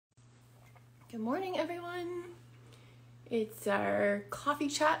Good morning, everyone. It's our coffee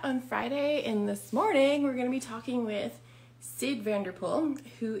chat on Friday, and this morning we're going to be talking with Syd Vanderpool,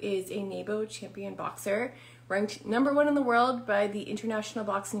 who is a NABO champion boxer, ranked #1 in the world by the International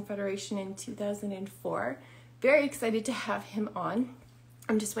Boxing Federation in 2004. Very excited to have him on.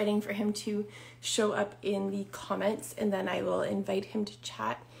 I'm just waiting for him to show up in the comments, and then I will invite him to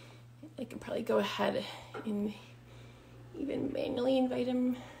chat. I can probably go ahead and even manually invite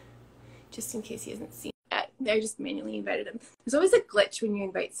him, just in case he hasn't seen it. I just manually invited him. There's always a glitch when you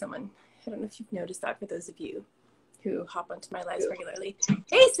invite someone. I don't know if you've noticed that for those of you who hop onto my lives regularly.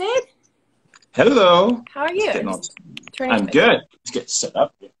 Hey, Syd! Hello! How are you? I'm good. Let's get set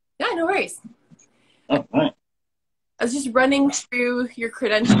up. Yeah, no worries. All right. I was just running through your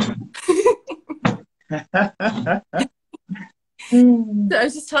credentials. So I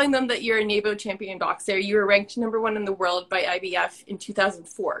was just telling them that you're a NABO champion boxer. You were ranked #1 in the world by IBF in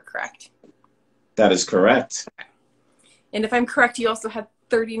 2004, correct? That is correct. Okay. And if I'm correct, you also had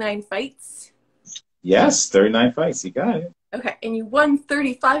 39 fights? Yes, 39 fights. You got it. Okay, and you won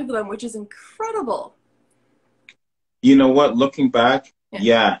 35 of them, which is incredible. You know what? Looking back,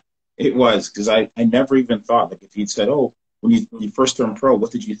 yeah it was. Because I never even thought, like, if you'd said, oh, when you first turned pro,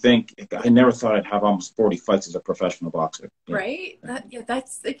 what did you think? I never thought I'd have almost 40 fights as a professional boxer. Yeah. Right?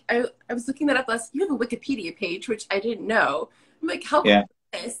 That's like, I was looking that up last. You have a Wikipedia page, which I didn't know. I'm like, how cool is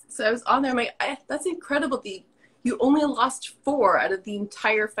this? So I was on there. I'm like, that's incredible. You only lost 4 out of the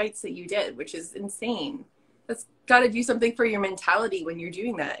entire fights that you did, which is insane. That's got to do something for your mentality when you're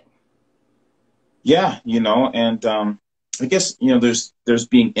doing that. Yeah, and I guess, there's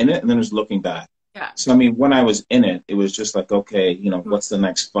being in it and then there's looking back. Yeah. So, I mean, when I was in it, it was just like, okay, what's the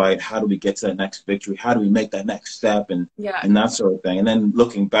next fight? How do we get to that next victory? How do we make that next step? And that sort of thing. And then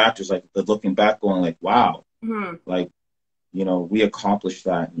looking back, there's like the looking back going like, wow, like, we accomplished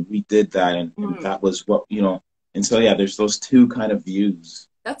that and we did that. And that was what, and so, yeah, there's those two kind of views.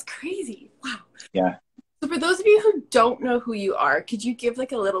 That's crazy. Wow. Yeah. So for those of you who don't know who you are, could you give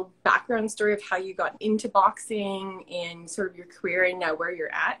like a little background story of how you got into boxing and sort of your career and now where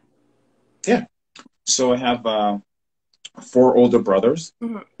you're at? Yeah. So I have 4 older brothers,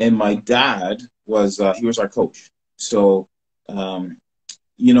 and my dad was, he was our coach. So,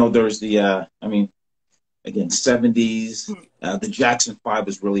 there's the, again, 70s, the Jackson 5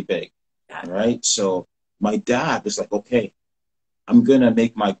 was really big, right? So my dad was like, okay, I'm going to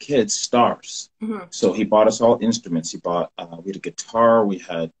make my kids stars. So he bought us all instruments. He bought, we had a guitar, we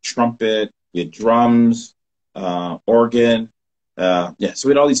had trumpet, we had drums, organ. So we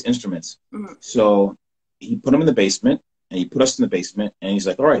had all these instruments. So he put them in the basement, and he put us in the basement, and he's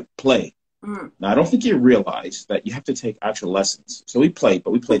like, all right, play. Now, I don't think you realize that you have to take actual lessons. So we played, but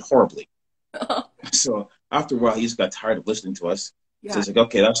we played horribly. So after a while, he just got tired of listening to us. So he's like,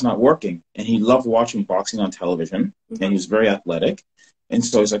 okay, that's not working. And he loved watching boxing on television, and he was very athletic. And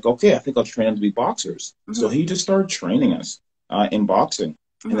so he's like, okay, I think I'll train them to be boxers. So he just started training us in boxing.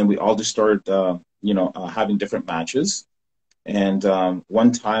 And then we all just started, having different matches. And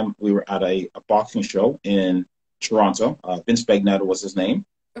one time we were at a boxing show in Toronto. Vince Bagnetto was his name.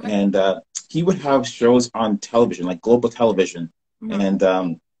 And he would have shows on television, like global television. And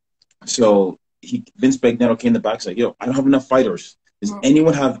so Vince Bagnetto came in the back and said, yo, I don't have enough fighters. Does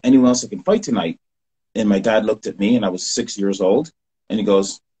anyone have anyone else that can fight tonight? And my dad looked at me, and I was 6 years old. And he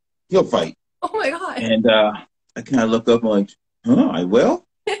goes, he'll fight. Oh, my God. And I kind of looked up and I'm like, I will?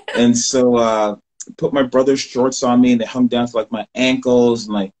 And so put my brother's shorts on me, and they hung down to like my ankles,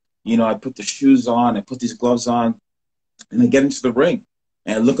 and I put the shoes on, I put these gloves on, and I get into the ring,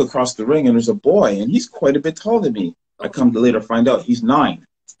 and I look across the ring, and there's a boy, and he's quite a bit taller than me. I come to later find out he's 9.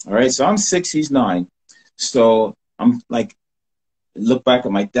 All right, so I'm 6, he's 9. So I'm like, look back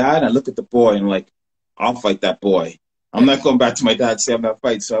at my dad, and I look at the boy, and I'm like, I'll fight that boy. I'm not going back to my dad and say I'm not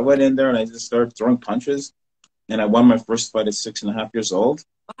fight. So I went in there, and I just started throwing punches, and I won my first fight at 6.5 years old.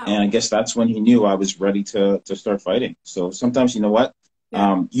 Wow. And I guess that's when he knew I was ready to start fighting. So sometimes, you know what?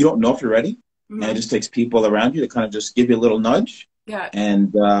 You don't know if you're ready. And it just takes people around you to kind of just give you a little nudge. Yeah.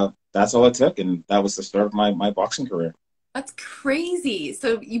 And that's all it took. And that was the start of my boxing career. That's crazy.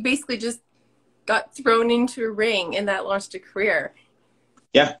 So you basically just got thrown into a ring, and that launched a career.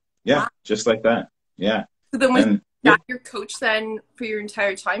 Yeah. Yeah. Wow. Just like that. Yeah. So then was that your coach then for your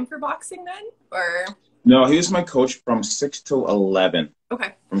entire time for boxing then? Or? No, he was my coach from 6 till 11.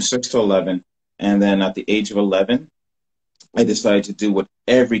 Okay. From 6 to 11. And then at the age of 11, I decided to do what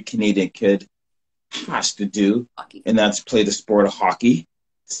every Canadian kid has to do. Hockey. And that's play the sport of hockey.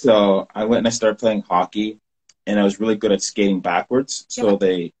 So I went and I started playing hockey, and I was really good at skating backwards. So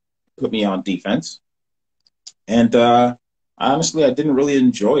they put me on defense. And honestly, I didn't really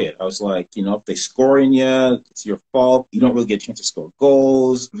enjoy it. I was like, you know, if they score in you, it's your fault. You don't really get a chance to score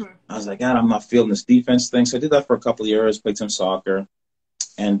goals. Mm-hmm. I was like, God, I'm not feeling this defense thing. So I did that for a couple of years, played some soccer.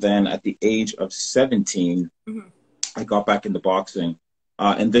 And then at the age of 17, Mm-hmm. I got back into boxing.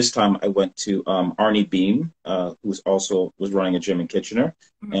 And this time I went to Arnie Beam, who was running a gym in Kitchener.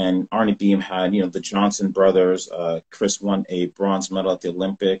 Mm-hmm. And Arnie Beam had, you know, the Johnson brothers. Chris won a bronze medal at the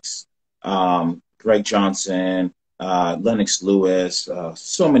Olympics. Greg Johnson, Lennox Lewis,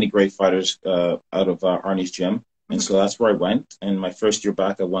 so many great fighters out of Arnie's gym. And so that's where I went. And my first year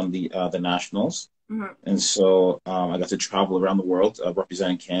back, I won the nationals. Mm-hmm. And so I got to travel around the world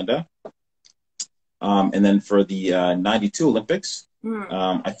representing Canada. And then for the 92 Olympics,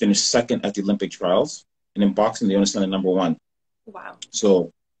 I finished second at the Olympic trials. And in boxing, they only sent a number one. Wow.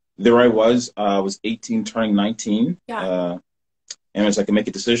 So there I was 18, turning 19. Yeah. And it's like I make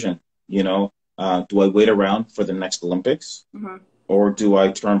a decision, you know, do I wait around for the next Olympics Mm-hmm. or do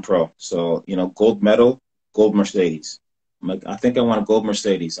I turn pro? So, you know, gold medal, gold Mercedes. I'm like, I think I want a gold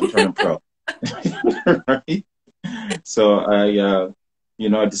Mercedes. I'm turning pro. Right? So you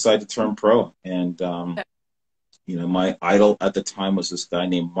know, I decided to turn pro. And, you know, my idol at the time was this guy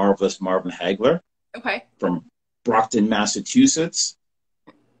named Marvelous Marvin Hagler from Brockton, Massachusetts.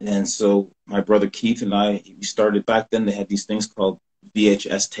 And so my brother Keith and I, we started back then, they had these things called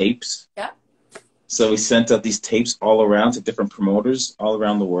VHS tapes. Yeah. So we sent out these tapes all around to different promoters all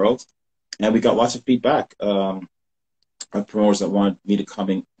around the world. And we got lots of feedback of promoters that wanted me to come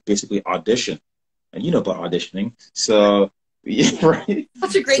and basically audition. And you know about auditioning. So, yeah, right?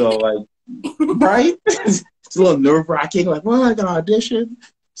 Such a great so, thing. like, right? It's a little nerve-wracking. Like, well, I got to audition.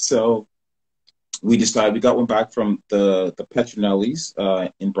 So we decided, we got one back from the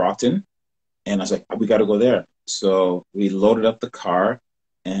Petronellis in Brockton. And I was like, we got to go there. So we loaded up the car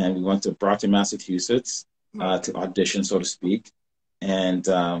and we went to Brockton, Massachusetts to audition, so to speak. And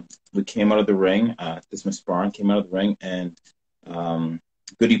we came out of the ring. This Miss Barn came out of the ring, and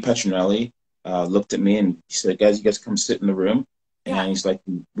Goody Petronelli looked at me and he said, guys, you guys come sit in the room. And Yeah. he's like,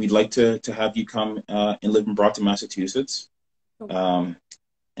 we'd like to have you come and live in Brockton, Massachusetts.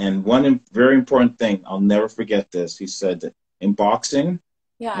 And one very important thing, I'll never forget this. He said that in boxing,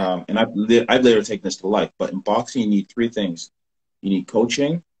 Yeah. and I've later taken this to life, but in boxing, you need three things. You need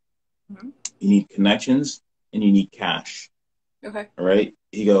coaching, Mm-hmm. you need connections, and you need cash. Okay. All right?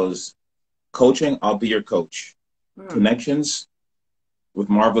 He goes, coaching, I'll be your coach. Mm-hmm. Connections, with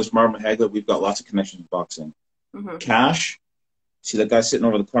Marvelous Marvin Hagler, we've got lots of connections in boxing. Mm-hmm. Cash, see that guy sitting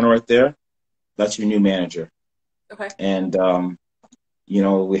over the corner right there? That's your new manager. Okay. And, you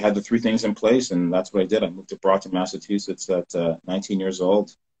know, we had the three things in place, and that's what I did. I moved to Brockton, Massachusetts at 19 years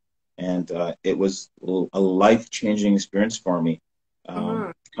old. And it was a life-changing experience for me.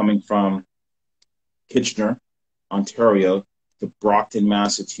 Coming from Kitchener, Ontario, to Brockton,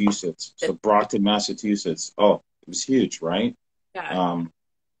 Massachusetts. So Brockton, Massachusetts, oh, it was huge, right? Yeah.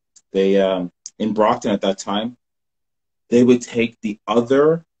 They in Brockton at that time, they would take the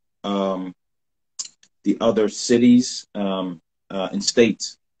other cities and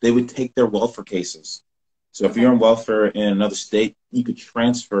states. They would take their welfare cases. So if you're on welfare in another state, you could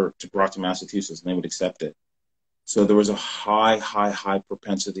transfer to Brockton, Massachusetts, and they would accept it. So there was a high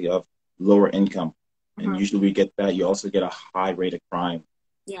propensity of lower income. And usually we get that. You also get a high rate of crime.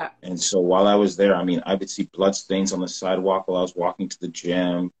 Yeah. And so while I was there, I mean, I would see blood stains on the sidewalk while I was walking to the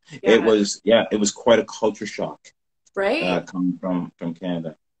gym. Yeah. It was quite a culture shock. Right. Coming from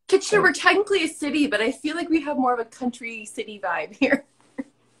Canada. Kitchener, we're technically a city, but I feel like we have more of a country city vibe here.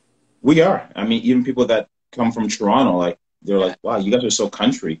 We are. I mean, even people that come from Toronto, like, they're like, wow, you guys are so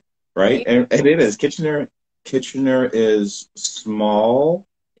country, right? And it is. Kitchener is small,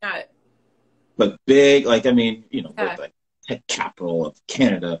 but big. Like, I mean, you know, we're like tech capital of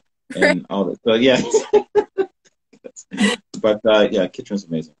Canada and all that. So yeah, but yeah, Kitchener's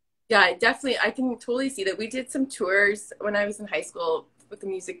amazing. Yeah, definitely. I can totally see that. We did some tours when I was in high school with the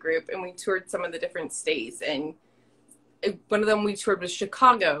music group, and we toured some of the different states. And one of them we toured was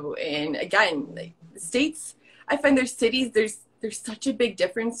Chicago. And again, like, the states, I find their cities, there's such a big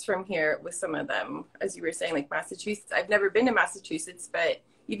difference from here with some of them. As you were saying, like Massachusetts. I've never been to Massachusetts, but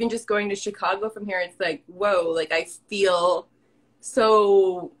even just going to Chicago from here, it's like, whoa, like I feel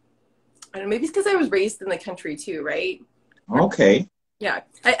so, I don't know, maybe it's because I was raised in the country too, right? Okay. Yeah.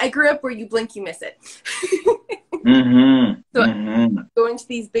 I grew up where you blink, you miss it. So going to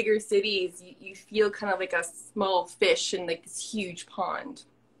these bigger cities, you feel kind of like a small fish in like this huge pond.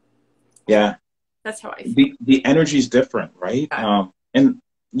 Yeah. That's how I feel. The energy is different, right? Yeah. And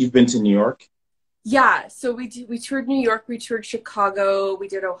you've been to New York. Yeah, so we toured New York, we toured Chicago, we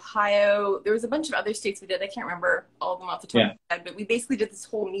did Ohio. There was a bunch of other states we did. I can't remember all of them off the top of Yeah. my head, but we basically did this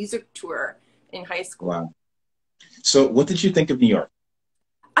whole music tour in high school. Wow. So what did you think of New York?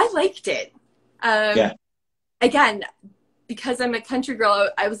 I liked it. Um, Yeah. Again, because I'm a country girl,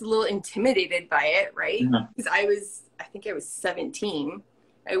 I was a little intimidated by it, right? Yeah. Because I think I was 17.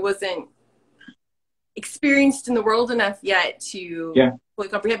 I wasn't experienced in the world enough yet to Yeah. fully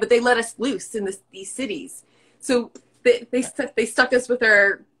comprehend, but they let us loose in these cities. So they stuck us with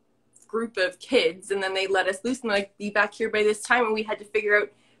our group of kids, and then they let us loose and like, be back here by this time, and we had to figure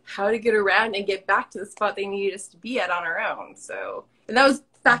out how to get around and get back to the spot they needed us to be at on our own. So, and that was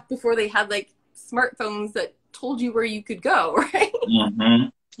back before they had like smartphones that told you where you could go, right? Mm-hmm.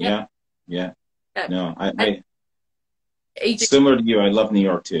 Yeah. Yeah. Yeah. Yeah. No, And aging, similar to you, I love New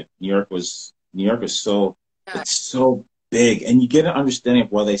York too. New York is so, yeah, it's so big, and you get an understanding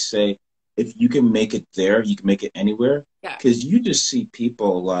of why they say if you can make it there, you can make it anywhere. yeah. Because you just see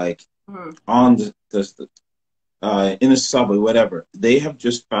people like Mhm. on in the subway, whatever. They have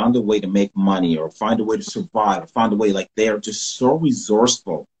just found a way to make money or find a way to survive or find a way. Like they are just so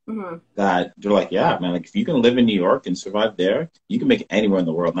resourceful Mhm. that they're like, yeah, man. Like if you can live in New York and survive there, you can make it anywhere in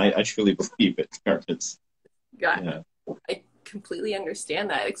the world. And I truly believe it. It's, Yeah. yeah. I completely understand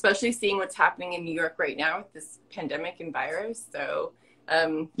that, especially seeing what's happening in New York right now with this pandemic and virus. So,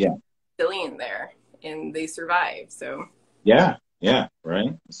 Yeah. resilient there, and they survive. So, Yeah. Yeah.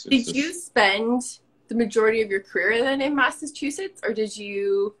 Right. It's did you just, spend the majority of your career then in Massachusetts, or did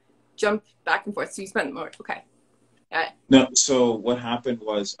you jump back and forth? So you spent more. Okay. no. So what happened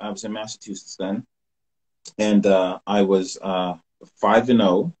was I was in Massachusetts then, and I was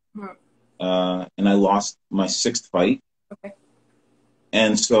 5-0, Mhm. and I lost my sixth fight. Okay.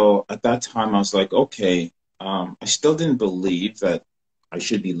 And so at that time, I was like, okay, I still didn't believe that I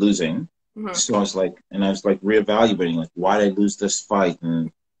should be losing. Mhm. So I was like reevaluating, like, why did I lose this fight?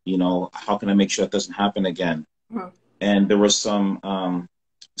 And, how can I make sure that doesn't happen again? Mhm. And there was some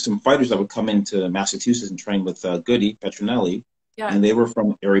fighters that would come into Massachusetts and train with Goody Petronelli, Yeah. and they were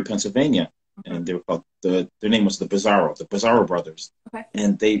from Erie, Pennsylvania. Mhm. And they were called, their name was the Bizarro brothers. Okay.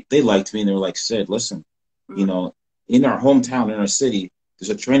 And they liked me, and they were like, Sid, listen, you Mhm. know, in our hometown, in our city, there's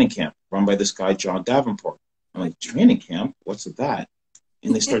a training camp run by this guy, John Davenport. I'm like, training camp? What's that?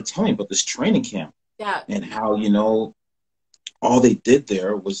 And they started telling me about this training camp Yeah. and how, all they did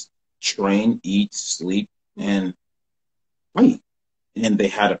there was train, eat, sleep, Mhm. and fight. And they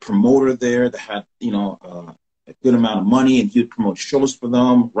had a promoter there that had, a good amount of money, and he would promote shows for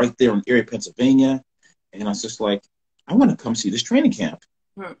them right there in Erie, Pennsylvania. And I was just like, I want to come see this training camp.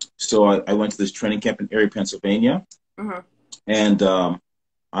 Mhm. So I went to this training camp in Erie, Pennsylvania, Mhm. and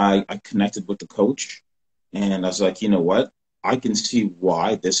I connected with the coach, and I was like, you know what? I can see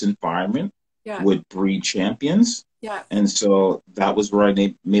why this environment Yeah. would breed champions. Yeah. And so that was where I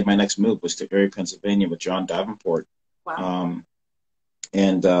made my next move, was to Erie, Pennsylvania with John Davenport. Wow. Um,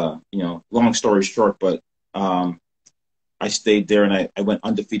 and, long story short, but I stayed there, and I went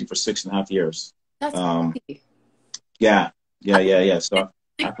undefeated for 6.5 years. That's Um, crazy. yeah, yeah, I, yeah, yeah. So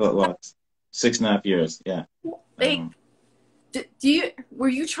I like, thought, well, 6.5 years. Yeah. like, Um, do you were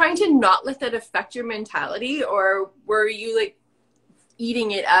you trying to not let that affect your mentality, or were you like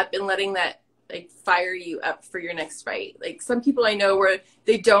eating it up and letting that like fire you up for your next fight? Like some people I know where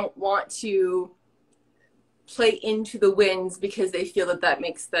they don't want to play into the wins because they feel that that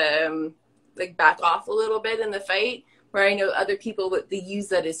makes them like back off a little bit in the fight, where I know other people they use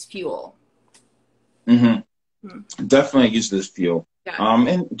that as fuel. mhm. Hmm. Definitely use it as fuel. Yeah.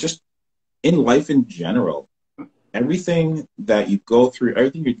 And just in life in general, everything that you go through,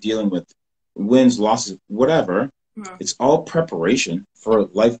 everything you're dealing with, wins, losses, whatever, Hmm. it's all preparation for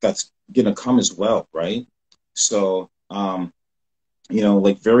life that's gonna come as well, right? So,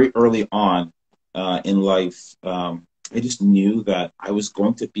 like very early on in life, I just knew that I was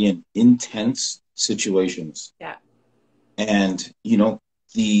going to be in intense situations. Yeah. And,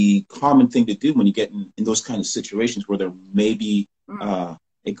 the common thing to do when you get in those kind of situations where there may be Hmm. uh,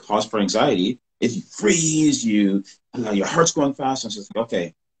 a cause for anxiety is you freeze, your heart's going fast. And it's just like,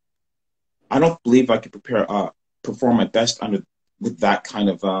 okay, I don't believe I could perform my best with that kind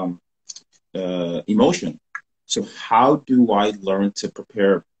of emotion. So how do I learn to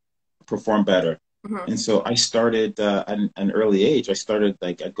perform better? Hmm. And so I started at an early age. I started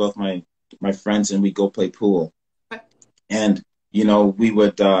like I'd go with my friends, and we'd go play pool. And we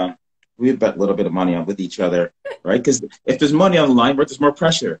would bet a little bit of money on with each other, right? Because if there's money on the line, right, there's more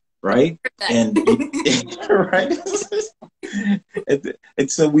pressure. right? And right,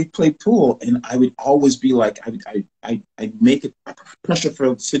 and so we play pool, and I would always be like, I make it a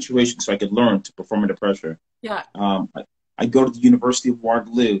pressure-filled situation so I could learn to perform under pressure. Yeah. I go to the University of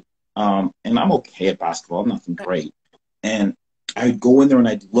Waterloo, and I'm okay at basketball. I'm nothing great, and I'd go in there and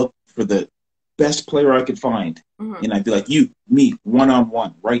I'd look for the best player I could find, and I'd be like, you, me,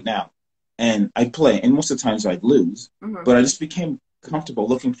 one-on-one right now, and I'd play, and most of the times I'd lose, but I just became comfortable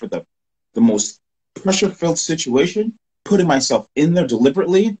looking for the most pressure-filled situation, putting myself in there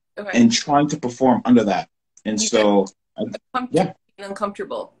deliberately, and trying to perform under that. And so, yeah,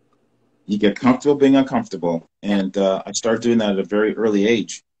 uncomfortable. You get comfortable being uncomfortable, and I started doing that at a very early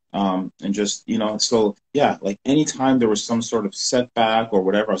age. And just, so yeah, like anytime there was some sort of setback or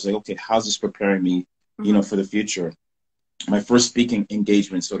whatever, I was like, okay, how's this preparing me, for the future? My first speaking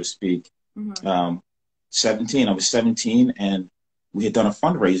engagement, so to speak, 17. I was 17, and we had done a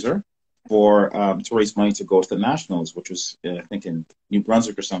fundraiser for to raise money to go to the Nationals, which was I think in New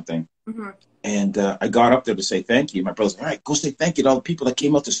Brunswick or something. And I got up there to say thank you. My brother's like, all right, go say thank you to all the people that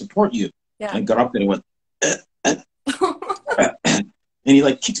came out to support you. And I got up there and went, and he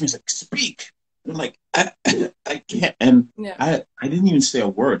like kicks me. He's like, speak. And I'm like, I can't. And I didn't even say a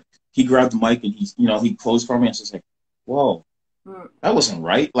word. He grabbed the mic and he closed for me. I was just like, whoa, that wasn't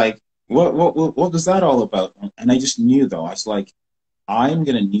right. Like, what was that all about? And I just knew, though. I was like, I'm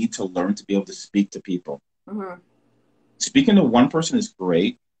going to need to learn to be able to speak to people. Speaking to one person is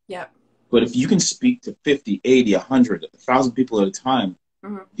great. Yeah. But if you can speak to 50, 80, 100, 1,000 people at a time,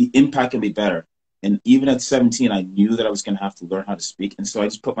 the impact can be better. And even at 17, I knew that I was going to have to learn how to speak. And so I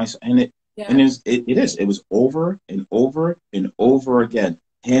just put myself in it. And it was over and over and over again.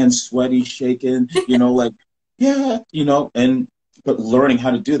 Hands sweaty, shaking, but learning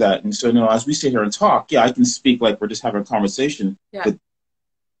how to do that. And so, as we sit here and talk, I can speak like we're just having a conversation. Yeah. But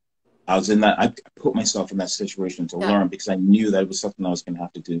I put myself in that situation to learn because I knew that it was something I was going to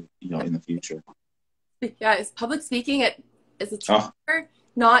have to do, in the future. Yeah. Is public speaking as a teacher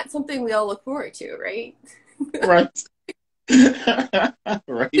not something we all look forward to, right? Right.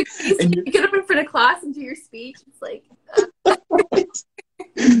 Right. You get up in front of class and do your speech. It's like,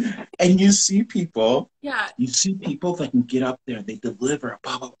 and you see people. Yeah. You see people that can get up there, they deliver,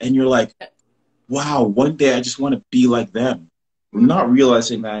 blah, blah, and you're like, wow, one day I just want to be like them. Not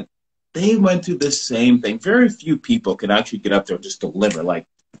realizing that they went through the same thing. Very few people can actually get up there and just deliver like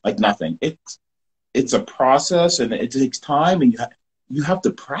nothing. It's a process, and it takes time, and you have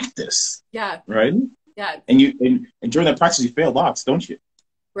to practice. Yeah. Right? Yeah. And during that practice, you fail lots, don't you?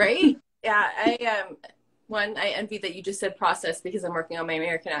 Right? Yeah. I envy that you just said process because I'm working on my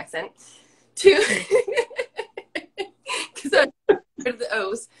American accent. Two, because I'm rid of the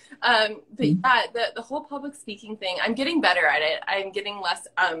O's. But yeah, the whole public speaking thing, I'm getting better at it. I'm getting less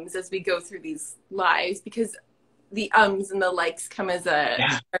ums as we go through these lives because the ums and the likes come as a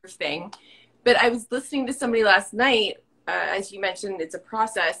nerve thing. But I was listening to somebody last night, as you mentioned, it's a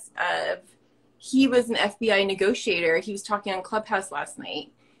process of, he was an FBI negotiator. He was talking on Clubhouse last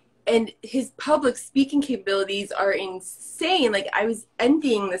night, and his public speaking capabilities are insane. Like, I was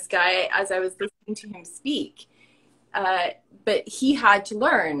envying this guy as I was listening to him speak. But he had to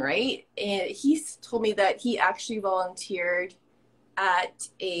learn, right? And he told me that he actually volunteered at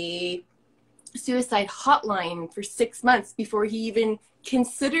a suicide hotline for 6 months before he even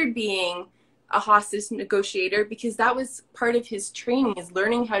considered being a hostage negotiator, because that was part of his training, is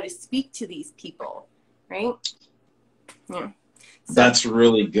learning how to speak to these people, right? Yeah. So, that's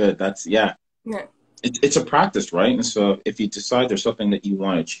really good. That's it's a practice, right? And so if you decide there's something that you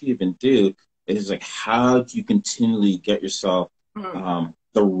want to achieve and do, it is like, how do you continually get yourself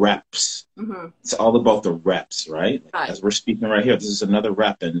the reps? It's all about the reps, right? As we're speaking right here, this is another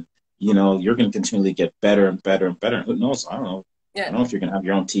rep, and you're going to continually get better and better and better. Who knows? I don't know. I don't know if you're going to have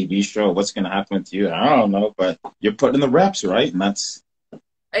your own TV show. What's going to happen with you? I don't know, but you're putting in the reps, right? And that's.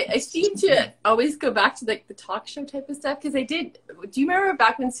 I seem to always go back to like the talk show type of stuff, because do you remember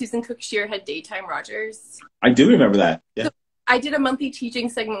back when Susan Cook-Shear had Daytime Rogers? I do remember that. Yeah. So I did a monthly teaching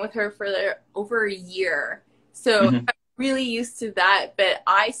segment with her for over a year. So I'm really used to that, but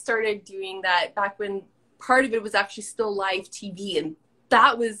I started doing that back when part of it was actually still live TV, and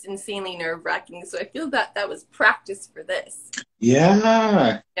that was insanely nerve-wracking. So I feel that was practice for this.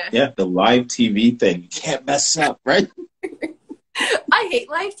 Yeah, the live TV thing. You can't mess up, right? I hate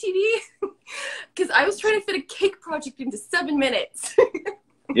live TV because I was trying to fit a cake project into 7 minutes.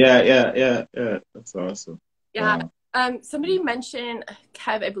 Yeah. That's awesome. Yeah. Wow. Somebody mentioned,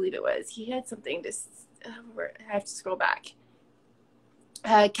 Kev, I believe it was, he had something to, I have to scroll back.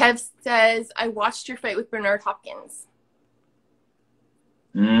 Kev says, I watched your fight with Bernard Hopkins.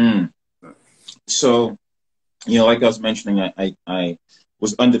 Mm. So, like I was mentioning, I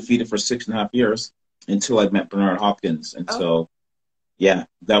was undefeated for 6.5 years until I met Bernard Hopkins. And Oh, so, yeah,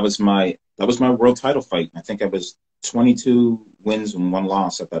 that was my world title fight. I think I was 22 wins and one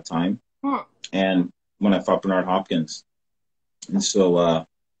loss at that time. hmm. And when I fought Bernard Hopkins. And so,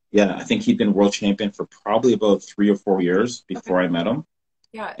 yeah, I think he'd been world champion for probably about 3 or 4 years Okay. before I met him.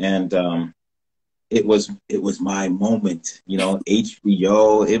 Yeah. And it was my moment,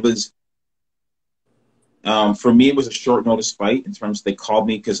 HBO. It was for me. It was a short notice fight in terms they called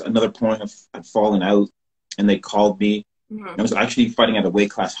me because another opponent had fallen out, and they called me. Hmm. I was actually fighting at a weight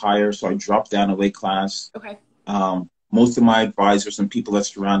class higher, so I dropped down a weight class. Okay. Most of my advisors and people that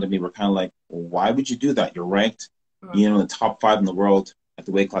surrounded me were kind of like, well, "Why would you do that? You're ranked, Hmm. in the top 5 in the world at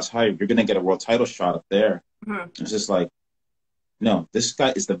the weight class higher. You're going to get a world title shot up there." Hmm. It's just like, no, this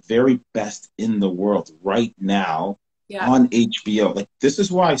guy is the very best in the world right now Yeah. on HBO. Like, this is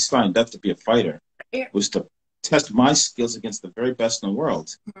why I signed up to be a fighter, Yeah. was to test my skills against the very best in the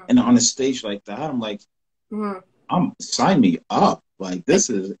world. Hmm. And on a stage like that, I'm like, Hmm. sign me up. Like, this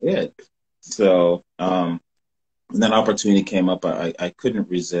is it. So, when that opportunity came up, I couldn't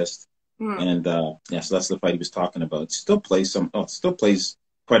resist. Hmm. And yeah, so that's the fight he was talking about. Still plays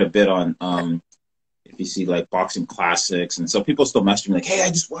quite a bit on if you see like boxing classics, and so people still message me like, "Hey, I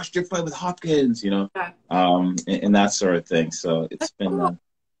just watched your fight with Hopkins," Yeah. and that sort of thing. So it's That's been cool.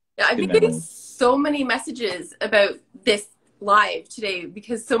 Yeah, I've good been getting memories. so many messages about this live today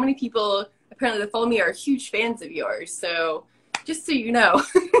because so many people apparently that follow me are huge fans of yours. So just so you know.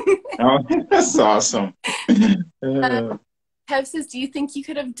 Oh, that's awesome. uh, Uh, Kev says, do you think you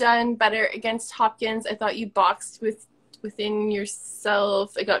could have done better against Hopkins? I thought you boxed within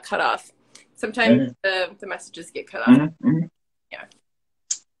yourself. It got cut off. Sometimes mhm, the messages get cut off. mhm, mhm. Yeah.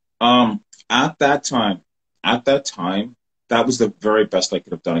 Um, at that time, that was the very best I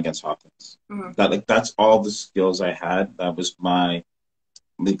could have done against Hopkins. Mm-hmm. That's all the skills I had. That was my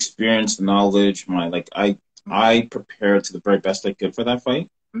the experience, the knowledge, I prepared to the very best I could for that fight.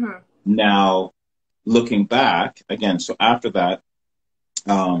 Mm-hmm. Now, looking back again, so after that,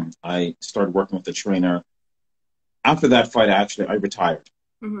 I started working with the trainer. After that fight, I retired.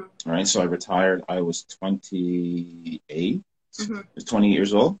 Mm-hmm. All right, so I retired. I was 28. I Mm-hmm. was 28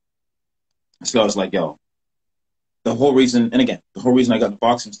 years old. So I was like, yo, the whole reason I got into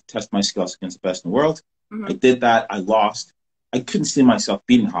boxing was to test my skills against the best in the world. Mm-hmm. I did that. I lost. I couldn't see myself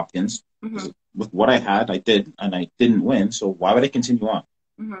beating Hopkins Mm-hmm. because with what I had, I did, and I didn't win. So why would I continue on?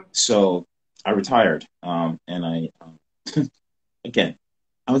 Mm-hmm. So I retired, and again,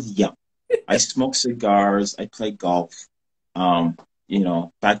 I was young. I smoked cigars. I played golf. Um,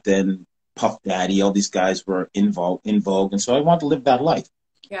 back then, Puff Daddy, all these guys were in vogue, and so I wanted to live that life.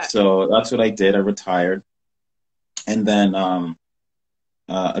 Yeah. So that's what I did. I retired, and then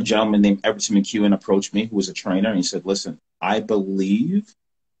a gentleman named Everton McEwen approached me, who was a trainer, and he said, "Listen, I believe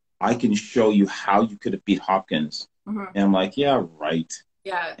I can show you how you could have beat Hopkins." Mm-hmm. And I'm like, "Yeah, right."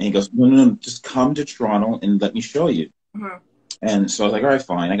 Yeah. And he goes, "No, no, no, just come to Toronto and let me show you." Mm-hmm. And so I was like, "All right,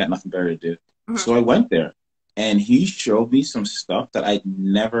 fine. I got nothing better to do." Mm-hmm. So I went there, and he showed me some stuff that I'd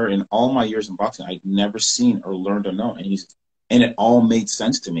never, in all my years in boxing, I'd never seen or learned or known. And it all made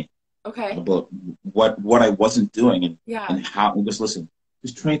sense to me Okay. about what I wasn't doing, and Yeah. and how. And just listen,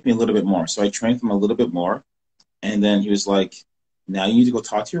 just train me a little bit more. So I trained him a little bit more, and then he was like, "Now you need to go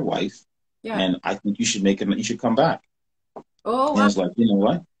talk to your wife, Yeah. and I think you should make it. You should come back." Oh, And I wow. was like, "You know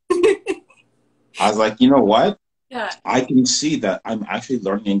what?" I was like, "You know what? Yeah. I can see that I'm actually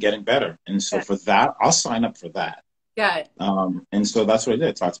learning and getting better. And so Yeah. for that, I'll sign up for that." Yeah. And so that's what I did.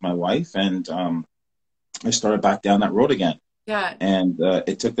 I talked to my wife, and I started back down that road again. Yeah. And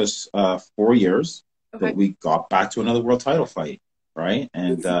it took us 4 years, but Okay. we got back to another world title fight, right?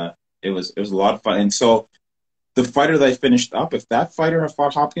 And it was a lot of fun. And so the fighter that I finished up, if that fighter had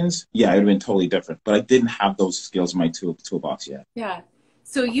fought Hopkins, yeah, it would have been totally different. But I didn't have those skills in my toolbox yet. Yeah.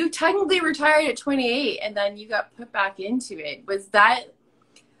 So you technically retired at 28 and then you got put back into it. Was that,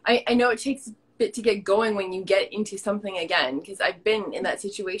 I know it takes a bit to get going when you get into something again, because I've been in that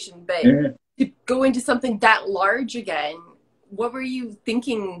situation, but Mhm. to go into something that large again, what were you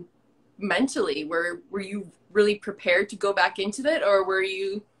thinking mentally? Were you really prepared to go back into it, or were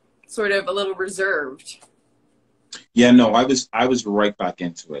you sort of a little reserved? Yeah, no, I was right back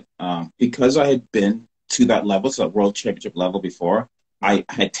into it because I had been to that level, so that world championship level before. I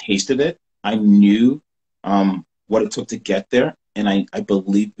had tasted it. I knew what it took to get there, and I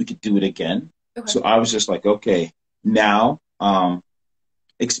believed we could do it again. Okay. So I was just like, okay, now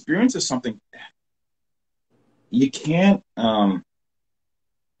experience is something you can't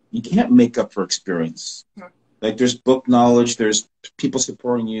you can't make up for experience. Like there's book knowledge, there's people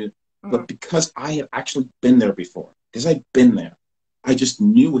supporting you. Mm-hmm. But because I had actually been there before, because I'd been there, I just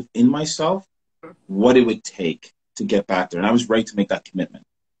knew within myself what it would take to get back there. And I was ready to make that commitment.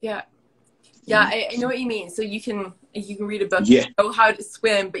 Yeah. You Yeah, know? I know what you mean. So you can read a book, you Yeah. know how to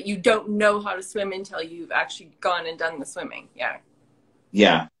swim, but you don't know how to swim until you've actually gone and done the swimming. Yeah.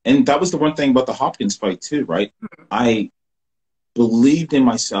 Yeah. And that was the one thing about the Hopkins fight too, right? Mm-hmm. I believed in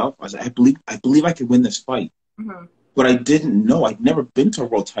myself. I believe I could win this fight. Mm-hmm. But I didn't know. I'd never been to a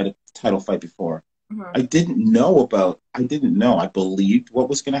world title fight before. Mm-hmm. I didn't know. I believed what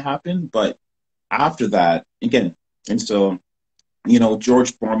was going to happen. But after that, again, and so,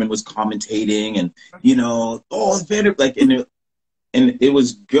 George Foreman was commentating and, oh, it's better. Like, and it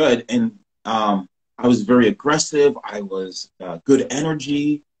was good. And I was very aggressive. I was good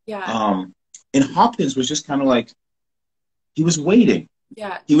energy. Yeah. And Hopkins was just kind of like, he was waiting.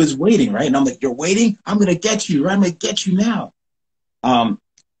 Yeah. He was waiting, right? And I'm like, you're waiting? I'm going to get you, right? I'm going to get you now.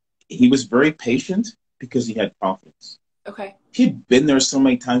 He was very patient because he had confidence. Okay. He'd been there so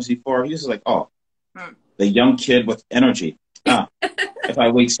many times before. He was like, oh, the young kid with energy. If I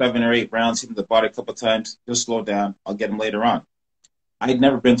wait 7 or 8 rounds, hit him in the body a couple of times, he'll slow down. I'll get him later on. I had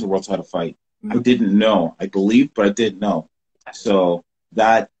never been to a world title fight. Mm-hmm. I didn't know. I believed, but I didn't know. So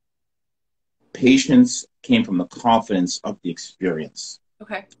that patience came from the confidence of the experience.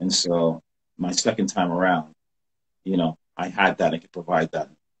 Okay. And so my second time around, I had that. I could provide that.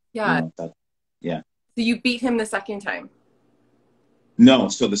 Yeah. Yeah. So you beat him the second time? No.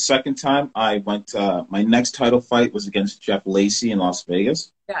 So the second time I went, my next title fight was against Jeff Lacey in Las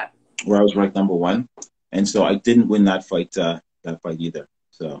Vegas. Yeah. Where I was ranked #1. And so I didn't win that fight either.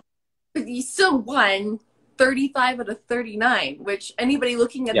 So. But you still won 35 out of 39, which anybody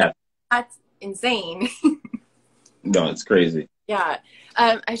looking at that's insane. No, it's crazy. Yeah.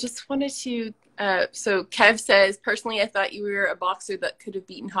 I just wanted to, so Kev says, personally, I thought you were a boxer that could have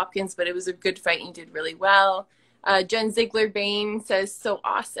beaten Hopkins, but it was a good fight and you did really well. Jen Ziegler-Bain says, so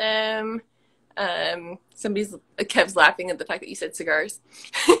awesome. Kev's laughing at the fact that you said cigars.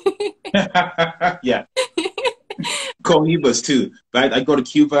 Yeah. Cohibas too. But I go to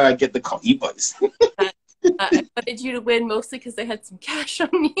Cuba, I get the Cohibas. I wanted you to win mostly because they had some cash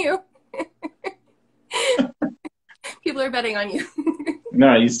on you. People are betting on you.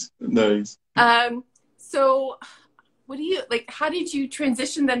 Nice. So what do you like? How did you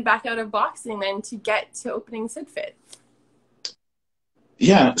transition then back out of boxing then to get to opening SydFit?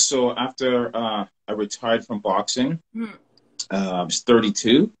 Yeah. So after I retired from boxing, I was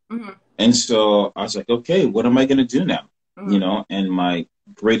 32. Mm-hmm. And so I was like, okay, what am I going to do now? Mm-hmm. And my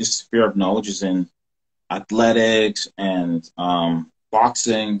greatest sphere of knowledge is in athletics and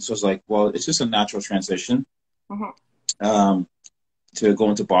boxing. So I was like, well, it's just a natural transition to go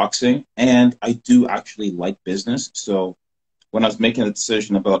into boxing. And I do actually like business. So when I was making a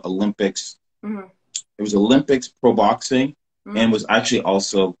decision about Olympics, it was Olympics, pro boxing, and was actually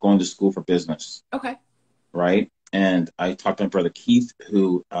also going to school for business. Okay. Right. And I talked to my brother Keith,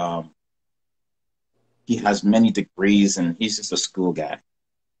 who he has many degrees and he's just a school guy.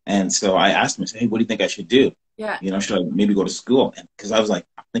 And so I asked him, I said, hey, what do you think I should do? Yeah. Should I maybe go to school? Because I was like,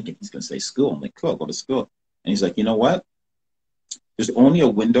 I'm thinking he's going to say school. I'm like, cool, I'll go to school. And he's like, you know what? There's only a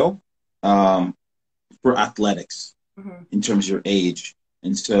window for athletics in terms of your age.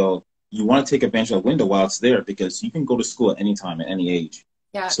 And so you want to take advantage of that window while it's there because you can go to school at any time, at any age.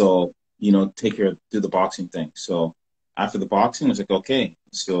 Yeah. So, do the boxing thing. So after the boxing, I was like, okay,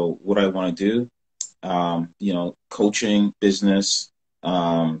 so what do I want to do? Coaching, business,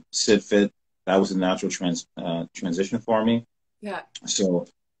 SydFit, that was a natural transition for me. Yeah. So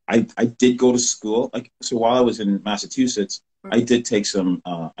I did go to school. So while I was in Massachusetts, I did take some,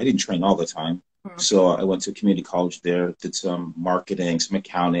 I didn't train all the time. So I went to community college there, did some marketing, some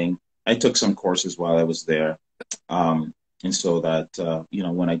accounting. I took some courses while I was there. And so that,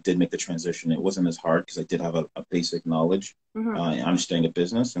 when I did make the transition, it wasn't as hard because I did have a basic knowledge, understanding of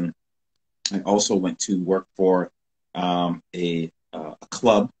business. And I also went to work for a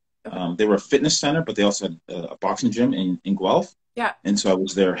club. They were a fitness center, but they also had a boxing gym in Guelph. Yeah. And so I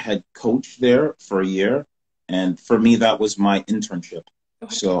was their head coach there for a year. And for me, that was my internship.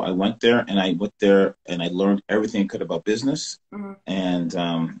 Okay. So I went there and I learned everything I could about business. And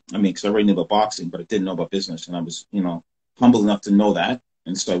because I already knew about boxing, but I didn't know about business. And I was, humble enough to know that.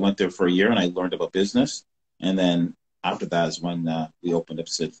 And so I went there for a year and I learned about business. And then after that is when we opened up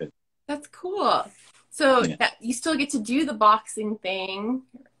SydFit. That's cool. So you still get to do the boxing thing,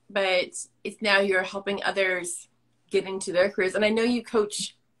 but it's now you're helping others get into their careers. And I know you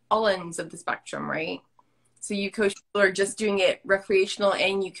coach all ends of the spectrum, right? So you coach people who are just doing it recreational,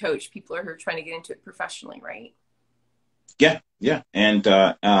 and you coach people who are trying to get into it professionally, right? Yeah, yeah, and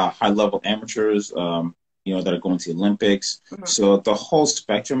high level amateurs, that are going to the Olympics. Mm-hmm. So the whole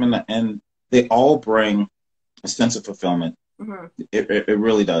spectrum, and they all bring a sense of fulfillment. Mm-hmm. It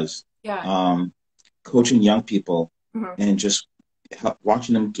really does. Yeah. Coaching young people Mm-hmm. and just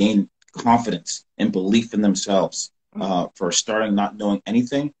watching them gain confidence and belief in themselves, for starting not knowing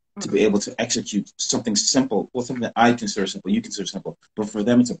anything to be able to execute something simple, well, something that I consider simple, you consider simple, but for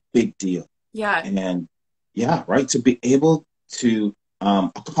them it's a big deal. Yeah. And yeah, right, to be able to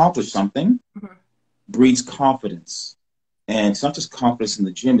accomplish something Mm-hmm. breeds confidence. And it's not just confidence in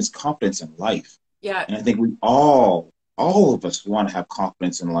the gym, it's confidence in life. Yeah. And I think we all of us want to have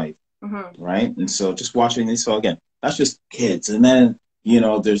confidence in life, Mm-hmm. right? And so just watching this, so again, that's just kids. And then,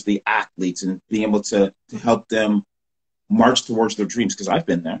 there's the athletes and being able to help them march towards their dreams. Because I've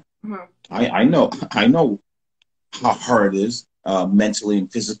been there. Mm-hmm. I know how hard it is, mentally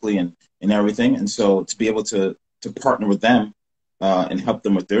and physically and everything. And so to be able to partner with them and help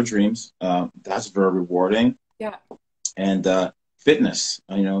them with their dreams, that's very rewarding. Yeah. And fitness,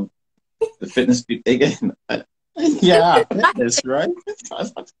 the fitness, again, yeah, fitness, right?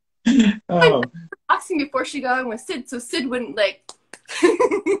 Oh, Boxing before she got on with Syd, so Syd wouldn't like.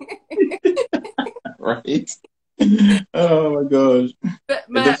 right. Oh my gosh. But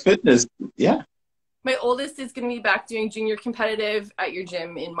The fitness, yeah. my oldest is going to be back doing junior competitive at your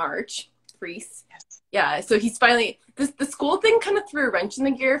gym in March, Reese. Yes. Yeah, so he's finally, the school thing kind of threw a wrench in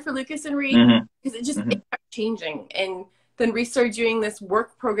the gear for Lucas and Reese, because it kept changing. And then Reese started doing this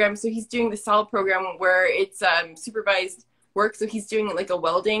work program. So he's doing the SAL program where it's supervised work. So he's doing like a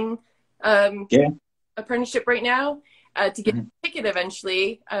welding apprenticeship right now to get a ticket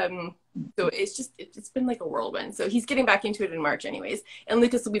eventually. So it's been like a whirlwind. So he's getting back into it in March anyways. And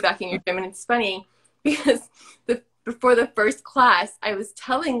Lucas will be back in your gym. And it's funny because before the first class, I was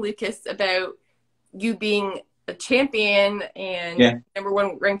telling Lucas about you being a champion and number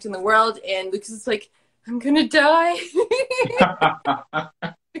one ranked in the world. And Lucas is like, I'm going to die.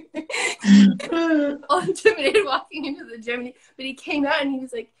 All intimidated walking into the gym. But he came out and he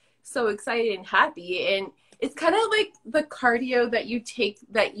was like so excited and happy. And it's kind of like the cardio that you take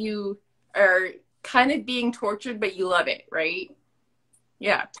that you are kind of being tortured, but you love it, right?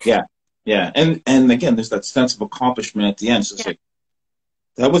 Yeah. Yeah. Yeah. And again, there's that sense of accomplishment at the end. So it's like,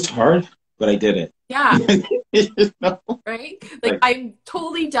 that was hard, but I did it. Yeah. Right? Like I'm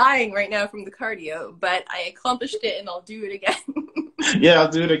totally dying right now from the cardio, but I accomplished it and I'll do it again. Yeah, I'll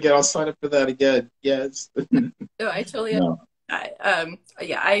do it again. I'll sign up for that again. Yes. No, I totally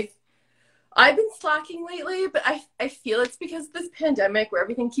I've been slacking lately, but I feel it's because of this pandemic where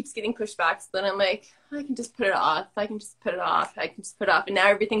everything keeps getting pushed back. So then I'm like, I can just put it off. I can just put it off. And now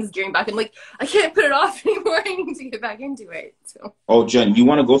everything's gearing back. I'm like, I can't put it off anymore. I need to get back into it. So. Oh, Jen, you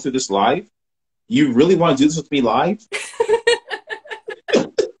want to go through this live? You really want to do this with me live?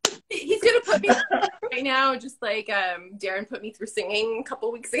 He's going to put me right now, just like Darren put me through singing a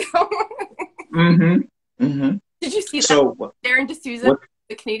couple weeks ago. Did you see that? So, Darren D'Souza,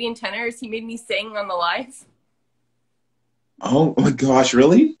 the Canadian tenors, he made me sing on the live. Oh my gosh,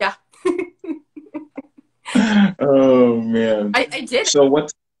 really? Yeah. Oh man. I did. So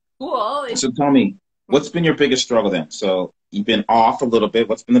what's cool? So tell me, what's been your biggest struggle then? So you've been off a little bit.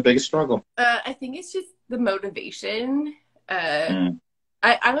 What's been the biggest struggle? I think it's just the motivation. I'm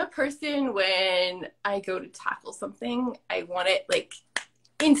a person when I go to tackle something, I want it like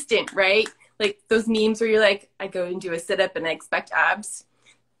instant, right? Like those memes where you're like, I go and do a sit-up and I expect abs.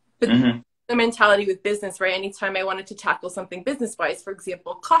 But the mentality with business, right? Anytime I wanted to tackle something business-wise, for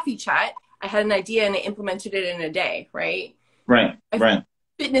example, coffee chat, I had an idea and I implemented it in a day, right? Right.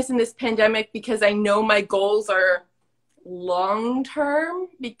 Fitness in this pandemic because I know my goals are long-term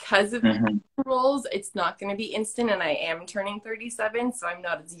because of the rules. It's not going to be instant, and I am turning 37, so I'm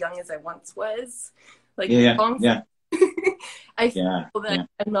not as young as I once was. Like, I feel that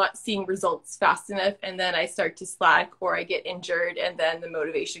I'm not seeing results fast enough, and then I start to slack or I get injured, and then the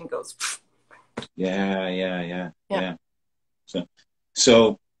motivation goes. Yeah.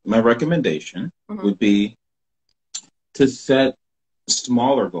 So my recommendation would be to set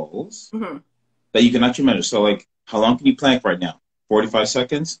smaller goals that you can actually measure. So like, how long can you plank right now? 45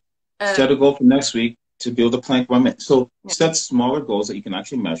 seconds? Set a goal for next week to be able to plank 1 minute. So set smaller goals that you can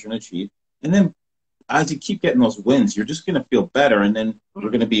actually measure and achieve. And then as you keep getting those wins, you're just going to feel better. And then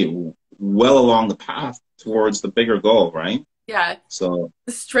you're going to be well along the path towards the bigger goal, right? Yeah. So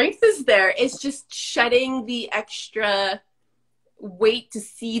the strength is there. It's just shedding the extra weight to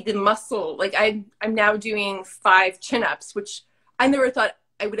see the muscle. Like I'm now doing 5 chin-ups, which I never thought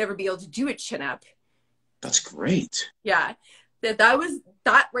I would ever be able to do a chin-up. That's great. Yeah.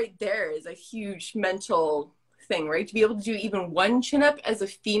 That right there is a huge mental thing, right? To be able to do even one chin up as a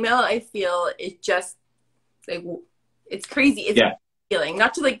female, I feel it just like it's crazy. It's Yeah. feeling,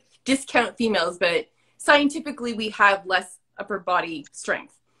 not to like discount females, but scientifically we have less upper body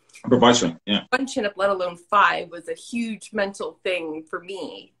strength. Upper body strength, yeah. One chin up, let alone 5, was a huge mental thing for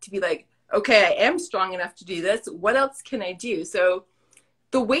me to be like, okay, I am strong enough to do this. What else can I do? So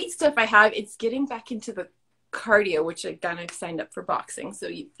the weight stuff I have, it's getting back into the cardio, which I kind of signed up for boxing. So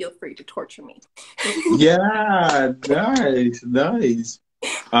you feel free to torture me. Yeah, nice, nice.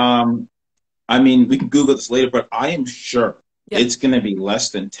 I mean, we can Google this later, but I am sure it's going to be less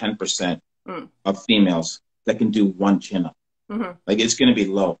than 10% of females that can do one chin up. Like, it's going to be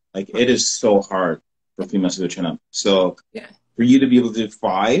low. Like, it is so hard for females to do a chin up. So for you to be able to do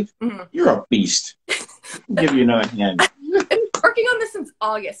 5, you're a beast. I'll give you another hand. I've been working on this since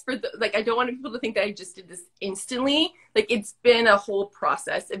August. Like, I don't want people to think that I just did this instantly. Like, it's been a whole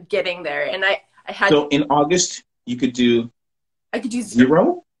process of getting there. And I had. So in August, you could do. I could do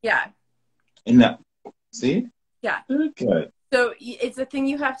 0. Yeah. In that, see? Yeah. Okay. So it's a thing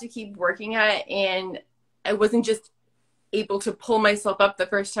you have to keep working at, and I wasn't just able to pull myself up the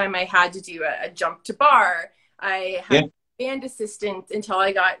first time I had to do a jump to bar. I had a band assistant until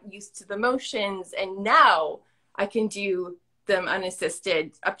I got used to the motions, and now I can do them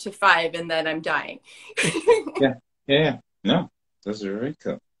unassisted up to 5, and then I'm dying. Yeah. No, those are very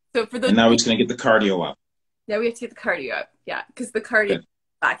cool. So for those, and now we're just gonna get the cardio up. Now we have to get the cardio up, because the cardio is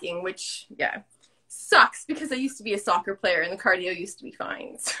lacking, which sucks because I used to be a soccer player and the cardio used to be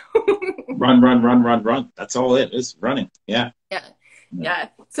fine. So. Run. That's all it is, running. Yeah.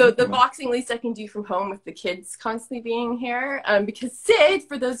 So the boxing, at least I can do from home with the kids constantly being here. Because Syd,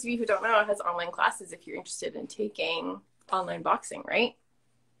 for those of you who don't know, has online classes if you're interested in taking online boxing, right?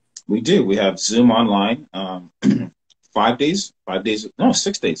 We do. We have Zoom online, 5 days.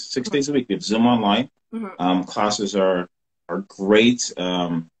 6 days. 6 days a week. We have Zoom online. Classes are great.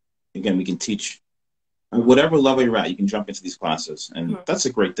 Again, we can teach whatever level you're at. You can jump into these classes, and that's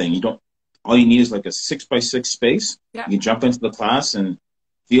a great thing. All you need is like a 6x6 space. You can jump into the class and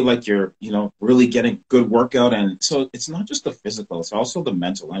feel like you're, really getting good workout. And so it's not just the physical; it's also the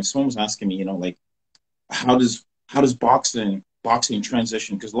mental. Like, someone was asking me, like, how does boxing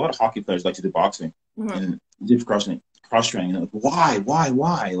transition? Because a lot of hockey players like to do boxing and do cross training. Like,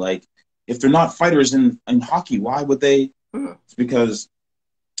 why? Like, if they're not fighters in hockey, why would they? It's because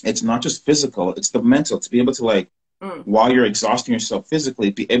it's not just physical, it's the mental, to be able to, while you're exhausting yourself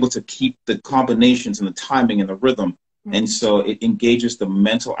physically, be able to keep the combinations and the timing and the rhythm. And so it engages the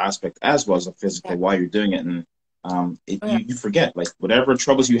mental aspect as well as the physical while you're doing it. And you forget, like, whatever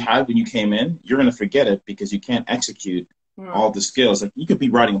troubles you had when you came in, you're going to forget it because you can't execute all the skills. Like, you could be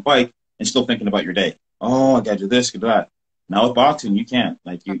riding a bike and still thinking about your day. Oh, I got to do this, do that. Now with boxing, you can't.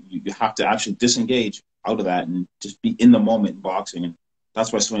 Like, you have to actually disengage out of that and just be in the moment in boxing. And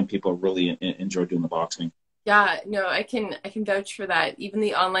that's why so many people really enjoy doing the boxing. Yeah, no, I can vouch for that. Even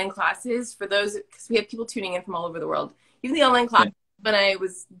the online classes, for those, because we have people tuning in from all over the world. Even the online classes, when I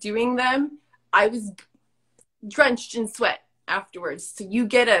was doing them, I was drenched in sweat afterwards. So you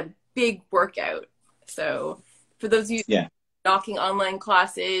get a big workout. So for those of you knocking online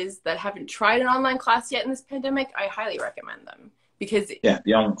classes that haven't tried an online class yet in this pandemic, I highly recommend them because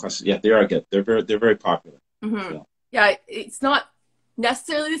the online classes, they are good. They're very popular. So. Yeah, it's not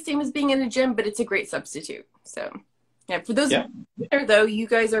necessarily the same as being in a gym, but it's a great substitute. So for those there, though, you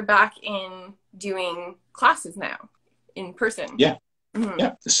guys are back in doing classes now in person.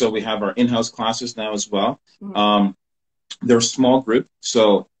 So we have our in-house classes now as well. They're a small group,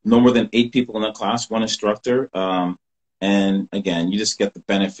 so no more than 8 people in the class, 1 instructor. And again, you just get the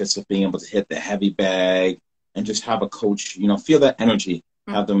benefits of being able to hit the heavy bag and just have a coach, feel that energy,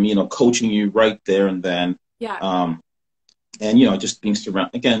 have them, coaching you right there and then. And, just being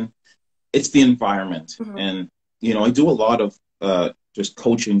surrounded. Again, it's the environment. And, I do a lot of just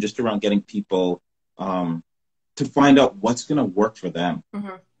coaching just around getting people to find out what's going to work for them.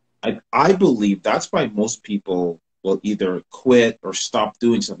 I believe that's why most people will either quit or stop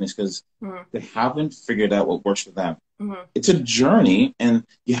doing something because they haven't figured out what works for them. It's a journey, and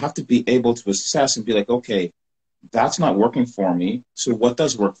you have to be able to assess and be like, okay, that's not working for me. So what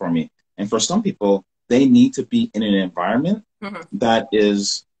does work for me? And for some people, they need to be in an environment that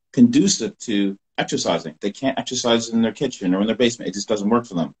is conducive to exercising. They can't exercise in their kitchen or in their basement. It just doesn't work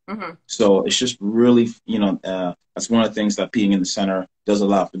for them. So it's just really, that's one of the things that being in the center does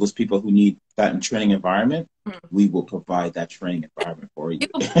allow for those people who need that in training environment. We will provide that training environment for you.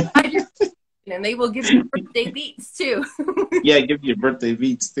 And they will give you birthday beats too. Yeah, give you birthday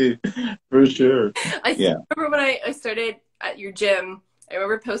beats too, for sure. I still Yeah. remember when I started at your gym, I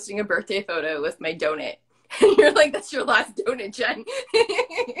remember posting a birthday photo with my donut. And you're like, that's your last donut, Jen.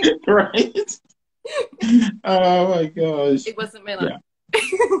 Right? Oh my gosh. It wasn't my last.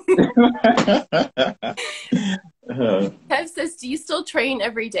 Yeah. Uh, Kev says, do you still train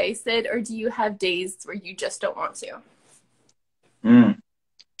every day, Syd, or do you have days where you just don't want to? mm.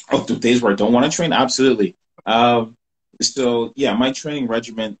 Oh, the days where I don't want to train? Absolutely. So yeah, my training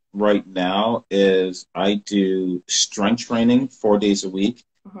regimen right now is I do strength training 4 days a week,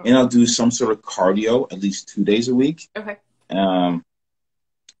 and I'll do some sort of cardio at least 2 days a week. Okay. Um,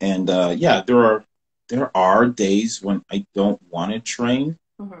 and yeah, there are days when I don't want to train,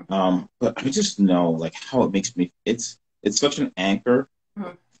 but I just know like how it makes me. It's such an anchor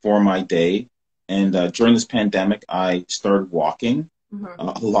for my day. And during this pandemic, I started walking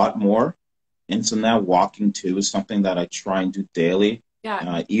a lot more. And so now walking too is something that I try and do daily.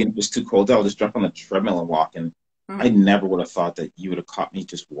 Yeah. Even if it's too cold, I'll just jump on the treadmill and walk. And I never would have thought that you would have caught me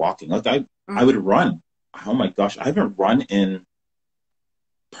just walking. Like I would run. Oh my gosh, I haven't run in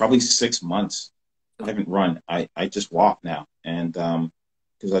probably 6 months. I haven't run. I just walk now. And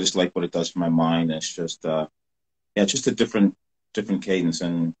because I just like what it does for my mind. And it's just yeah, it's just a different cadence.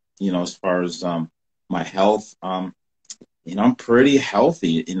 And as far as my health, I'm pretty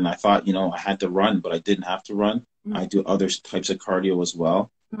healthy, and I thought, I had to run, but I didn't have to run. I do other types of cardio as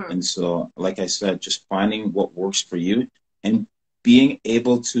well. And so, like I said, just finding what works for you and being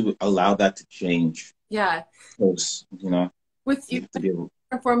able to allow that to change. Yeah. Because, with you you have to be able.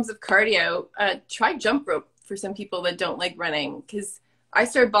 forms of cardio, try jump rope for some people that don't like running, because I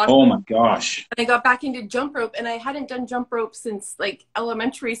started boxing. Oh my gosh. And I got back into jump rope, and I hadn't done jump rope since like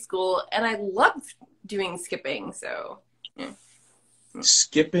elementary school, and I loved doing skipping. So yeah.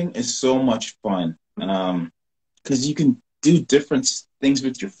 Skipping is so much fun. Because you can do different things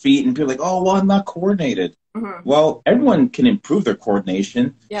with your feet, and people are like, oh, well, I'm not coordinated. Well, everyone can improve their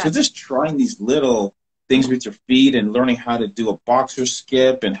coordination. Yeah. So just trying these little things with your feet and learning how to do a boxer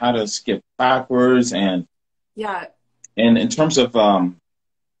skip and how to skip backwards. And yeah. And in terms of,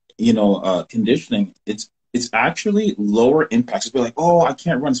 conditioning, it's actually lower impact. So be like, oh, I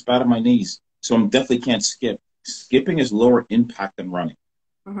can't run, it's bad on my knees, so I definitely can't skip. Skipping is lower impact than running.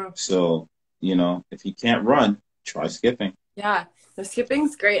 So, if you can't run, try skipping. Yeah, the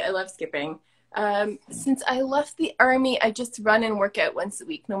skipping's great. I love skipping. Since I left the Army, I just run and work out once a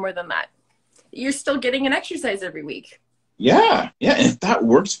week, no more than that. You're still getting an exercise every week. Yeah. And if that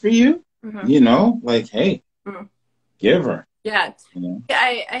works for you, like, hey, give her. Yeah.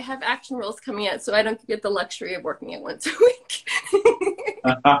 I have action roles coming out, so I don't get the luxury of working out once a week.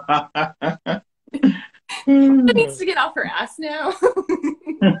 She needs to get off her ass now.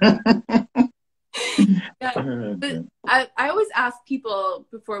 Yeah, but I always ask people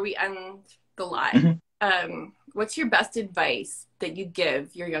before we end the live, what's your best advice that you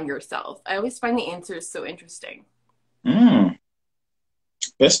give your younger self? I always find the answers so interesting.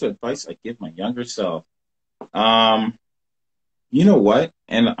 Best advice I give my younger self. You know what?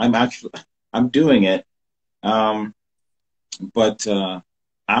 And I'm doing it. But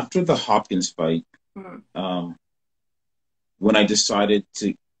after the Hopkins fight, when I decided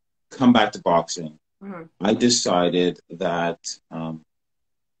to come back to boxing, I decided that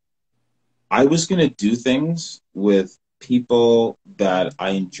I was going to do things with people that I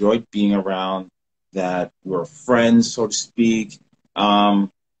enjoyed being around, that were friends, so to speak. Because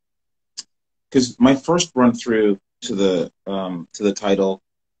my first run through to the title,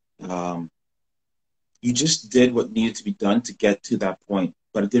 you just did what needed to be done to get to that point,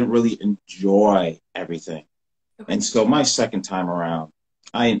 but I didn't really enjoy everything. Okay. And so my second time around,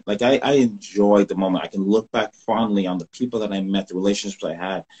 I enjoyed the moment. I can look back fondly on the people that I met, the relationships I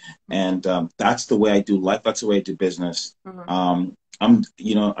had, and that's the way I do life. That's the way I do business. I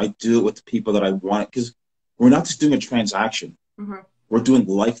do it with the people that I want, because we're not just doing a transaction. We're doing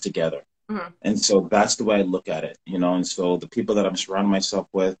life together. And so that's the way I look at it, and so the people that I'm surrounding myself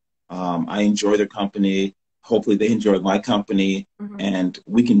with, I enjoy their company. Hopefully they enjoy my company, and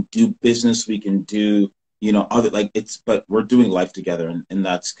we can do business. We can do, but we're doing life together. And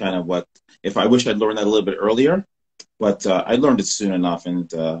that's kind of what, if I wish I'd learned that a little bit earlier, but I learned it soon enough.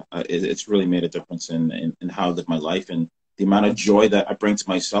 And it's really made a difference in how I live my life and the amount of joy that I bring to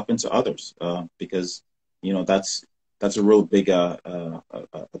myself and to others, because, that's a real big, a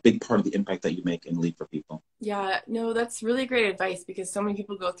big part of the impact that you make and leave for people. Yeah, no, that's really great advice, because so many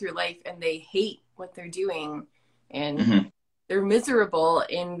people go through life and they hate what they're doing, and they're miserable.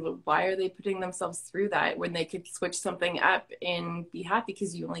 And why are they putting themselves through that when they could switch something up and be happy,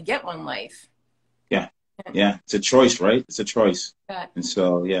 because you only get one life? Yeah, it's a choice, right? It's a choice. Yeah. And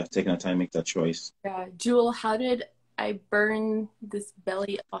so, yeah, taking the time to make that choice. Yeah. Jewel, how did I burn this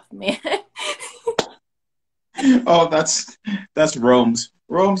belly off man? Oh, that's Rome's.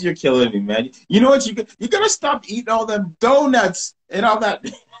 Rome's, you're killing me, man. You know what? You gotta stop eating all them donuts and all that.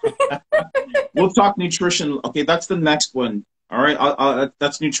 We'll talk nutrition. Okay, that's the next one. All right,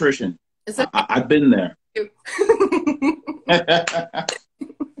 that's nutrition. Is that I've been there.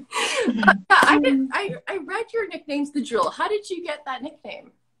 I read your nickname's the Jewel. How did you get that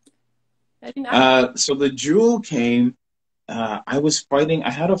nickname? I didn't know. So the jewel came. I was fighting. I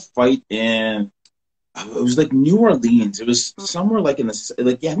had a fight in. It was like New Orleans. It was somewhere like in the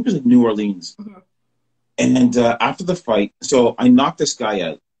like yeah, I think it was like New Orleans. Mm-hmm. And after the fight, so I knocked this guy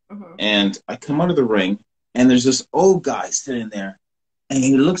out, and I come out of the ring, and there's this old guy sitting there, and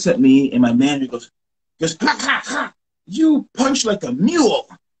he looks at me, and my manager goes, ha ha ha, you punch like a mule.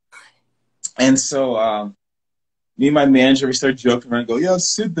 And so me and my manager, we started joking around and go, yeah,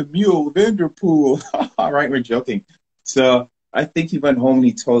 Syd the Mule Vanderpool. All right, we're joking. So I think he went home and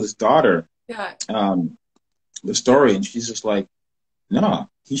he told his daughter the story, and she's just like, no,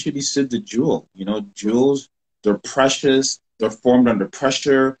 he should be Syd the Jewel. You know, jewels, they're precious, they're formed under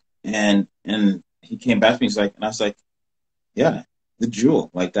pressure. And he came back to me, he's like, and I was like, yeah, the jewel.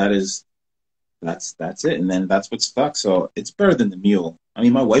 Like that's it. And then that's what stuck. So it's better than the mule. I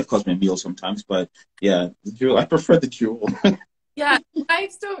mean, my wife calls me a mule sometimes, but yeah, the jewel. I prefer the jewel. Yeah,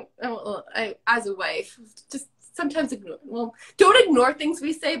 wives don't. Well, as a wife, just sometimes ignore. Well, don't ignore things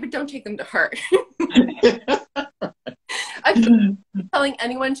we say, but don't take them to heart. I'm telling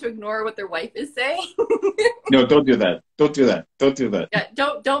anyone to ignore what their wife is saying. No, don't do that. Don't do that. Don't do that. Yeah,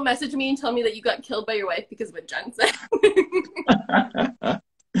 don't message me and tell me that you got killed by your wife because of what Jen said.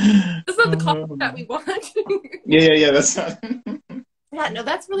 That's not the comment that we want. Yeah. That's not. Yeah, no,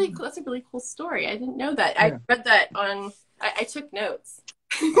 that's really cool. That's a really cool story. I didn't know that. Yeah. I read that on. I took notes.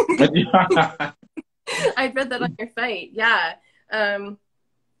 I read that on your site. Yeah.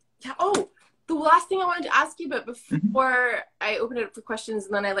 Yeah. Oh, the last thing I wanted to ask you, but before I open it up for questions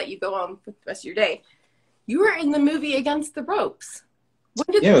and then I let you go on with the rest of your day, you were in the movie Against the Ropes.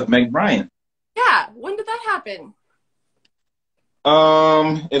 With Meg Ryan. Yeah. When did that happen?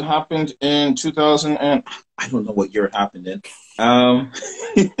 It happened in 2000 and I don't know what year it happened in.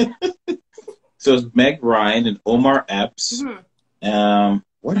 So it's Meg Ryan and Omar Epps.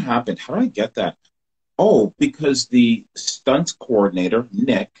 What happened? How did I get that? Oh, because the stunt coordinator,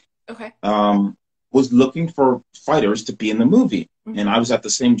 Nick, was looking for fighters to be in the movie. And I was at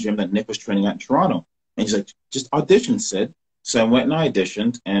the same gym that Nick was training at in Toronto. And he's like, just audition, Syd. So I went and I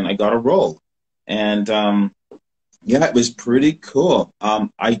auditioned and I got a role. And yeah, it was pretty cool.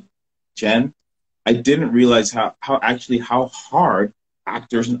 Jen, I didn't realize how hard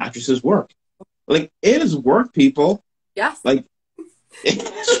actors and actresses work. Like, it is work, people. Yes. Like,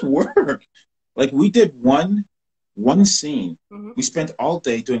 it's work. Like, we did one scene. We spent all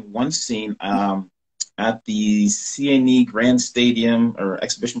day doing one scene at the CNE Grand Stadium or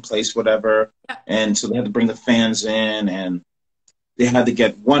Exhibition Place, whatever. Yeah. And so they had to bring the fans in, and they had to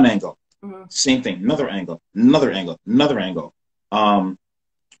get one angle. Same thing, another angle,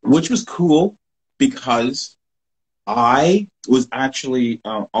 which was cool because I was actually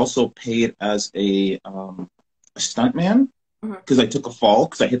also paid as a stuntman because I took a fall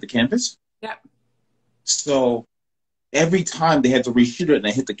because I hit the canvas. Yeah. So every time they had to reshoot it and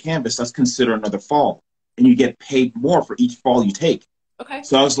I hit the canvas, that's considered another fall, and you get paid more for each fall you take. Okay.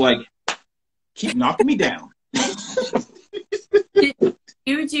 So I was like, keep knocking me down. Did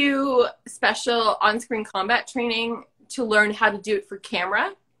you do special on-screen combat training to learn how to do it for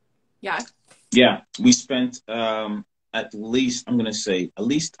camera? Yeah. Yeah, we spent at least I'm gonna say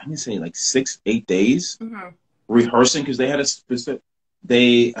like 6-8 days rehearsing because they had a specific.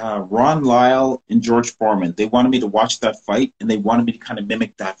 Ron Lyle and George Foreman, they wanted me to watch that fight and they wanted me to kind of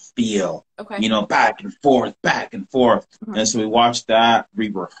mimic that feel. Okay. You know, back and forth. And so we watched that, we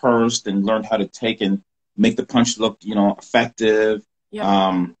rehearsed and learned how to take and make the punch look, effective.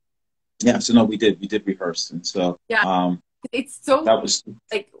 Yeah. So no, we did rehearse. And so it's so that was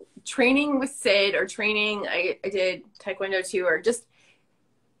like training with Syd or training I did Taekwondo too, or just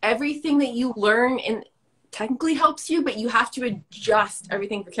everything that you learn in technically helps you, but you have to adjust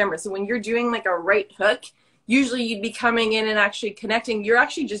everything for camera. So when you're doing like a right hook, usually you'd be coming in and actually connecting. You're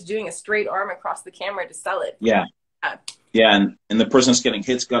actually just doing a straight arm across the camera to sell it. Yeah. And the person that's getting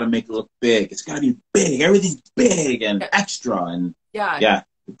hit's got to make it look big. It's got to be big. Everything's big and extra. And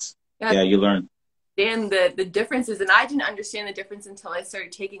you learn. And the differences, and I didn't understand the difference until I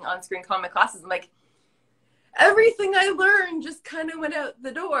started taking on-screen combat classes. I'm like, everything I learned just kind of went out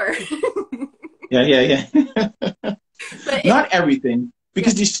the door. Yeah, yeah, yeah. But Not everything, yeah,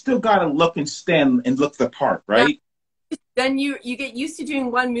 because you still gotta look and stand and look the part, yeah. right? Then you get used to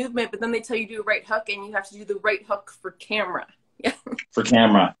doing one movement, but then they tell you to do a right hook, and you have to do the right hook for camera. Yeah. For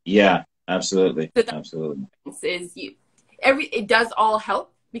camera. Yeah, absolutely. So that Absolutely. is it does all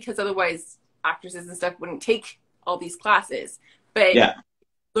help, because otherwise actresses and stuff wouldn't take all these classes. But Yeah,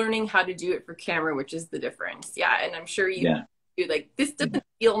 learning how to do it for camera, which is the difference. Yeah, and I'm sure you yeah. do, like, this Yeah. doesn't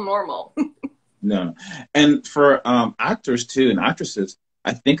feel normal. No, no. And for actors too and actresses,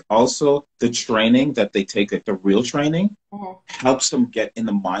 I think also the training that they take, like the real training, helps them get in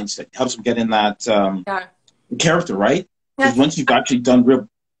the mindset, helps them get in that Yeah. character, right? Because That's once you've actually done real,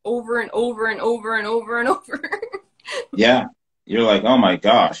 over and over and over and over and over. yeah, you're like, oh my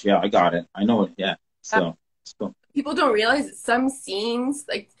gosh, yeah, I got it, I know it, yeah. So People don't realize that some scenes,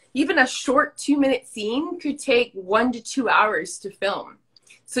 like even a short 2-minute scene, could take 1 to 2 hours to film.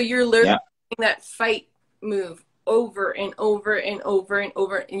 So you're literally yeah, doing that fight move over and over and over and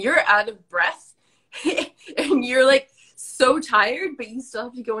over, and you're out of breath, and you're like so tired, but you still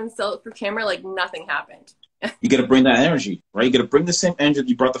have to go and sell it for camera like nothing happened. you got to bring that energy, right? You got to bring the same energy that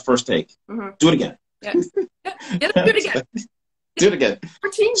you brought the first take. Do it again. Yeah. Yeah. Do it again. Do it again.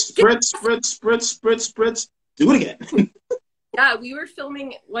 Spritz, spritz, spritz, spritz, spritz. Do it again. Yeah, we were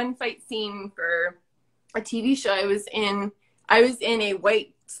filming one fight scene for a TV show I was in. I was in a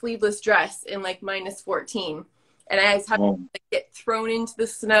white sleeveless dress in like -14, and I was having to like, get thrown into the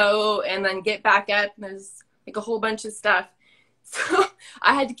snow and then get back up, and there's like a whole bunch of stuff. So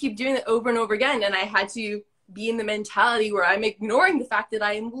I had to keep doing it over and over again, and I had to be in the mentality where I'm ignoring the fact that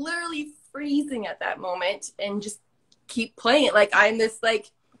I am literally freezing at that moment and just keep playing it like I'm this like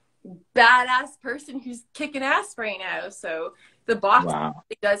badass person who's kicking ass right now. So the box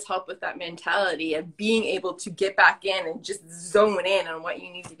does help with that mentality of being able to get back in and just zone in on what you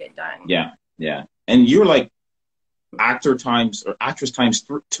need to get done. Yeah, yeah. And you're like actor times or actress times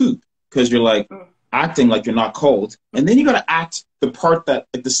two, because you're like acting like you're not cold, and then you got to act the part that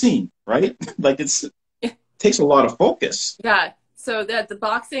like the scene, right? Like it takes a lot of focus. Yeah. So that the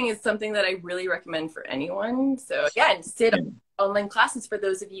boxing is something that I really recommend for anyone. So yeah, and sit online classes for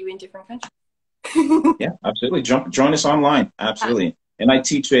those of you in different countries. Yeah, absolutely. Join us online. Absolutely. And I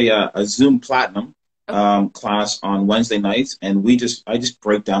teach a Zoom Platinum class on Wednesday nights, and I just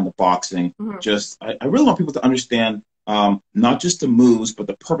break down the boxing. I really want people to understand not just the moves, but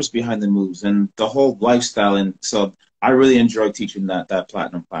the purpose behind the moves and the whole lifestyle. And so I really enjoy teaching that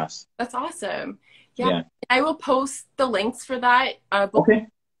Platinum class. That's awesome. Yeah. I will post the links for that. Okay.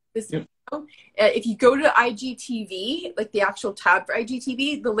 This video. If you go to IGTV, like the actual tab for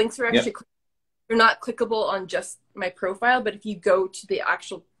IGTV, the links are actually they're not clickable on just my profile, but if you go to the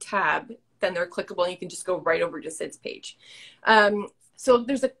actual tab, then they're clickable, and you can just go right over to Syd's page. So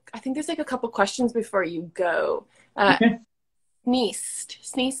I think there's like a couple questions before you go.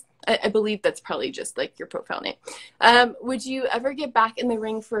 Sneezed. I believe that's probably just like your profile name. Would you ever get back in the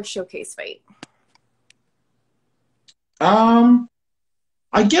ring for a showcase fight?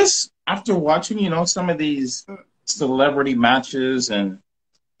 I guess after watching, some of these celebrity matches and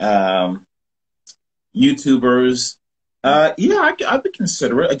YouTubers, I would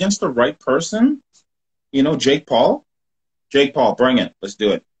consider it against the right person. Jake Paul, bring it. Let's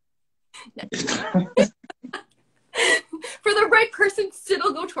do it. For the right person, Sid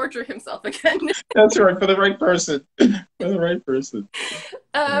will go torture himself again. That's right, for the right person. For the right person.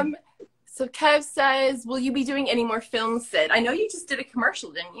 So Kev says, will you be doing any more films, Syd? I know you just did a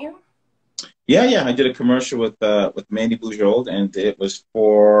commercial, didn't you? Yeah. I did a commercial with Mandy Bujold, and it was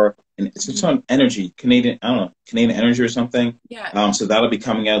for it's on energy, Canadian Energy or something. Yeah. So that'll be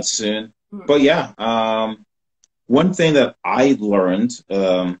coming out soon. But yeah, one thing that I learned,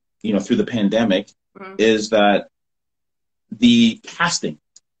 through the pandemic, is that the casting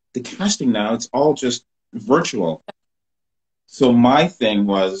now, it's all just virtual. So my thing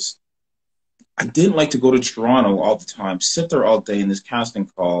was, I didn't like to go to Toronto all the time, sit there all day in this casting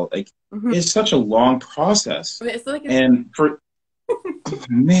call. Like, it's such a long process. And for,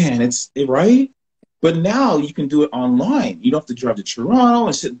 man, it's right. But now you can do it online. You don't have to drive to Toronto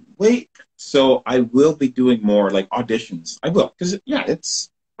and sit and wait. So I will be doing more like auditions. I will, because it's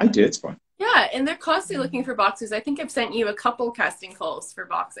fun. Yeah, and they're constantly looking for boxers. I think I've sent you a couple casting calls for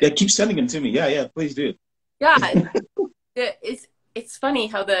boxing. Yeah, keep sending them to me. Yeah, please do. Yeah, it's funny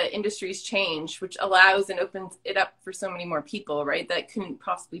how the industries change, which allows and opens it up for so many more people, right? That couldn't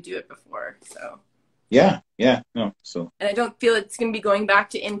possibly do it before. So. Yeah. And I don't feel it's going to be going back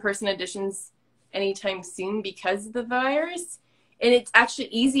to in-person auditions anytime soon because of the virus. And it's actually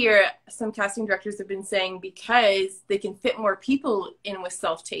easier, some casting directors have been saying, because they can fit more people in with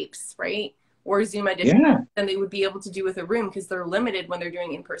self-tapes, right? or Zoom auditions Yeah. than they would be able to do with a room, because they're limited when they're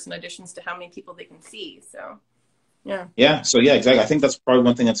doing in-person auditions to how many people they can see. So, yeah. Yeah. So yeah, exactly. I think that's probably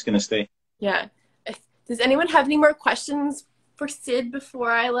one thing that's going to stay. Yeah. Does anyone have any more questions for Syd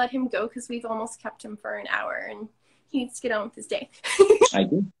before I let him go? Because we've almost kept him for an hour and he needs to get on with his day. I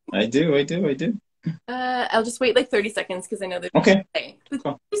do. I'll just wait like 30 seconds because I know there's okay. But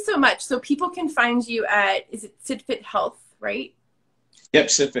thank you so much. So people can find you at, is it Syd Fit Health, right? Yep,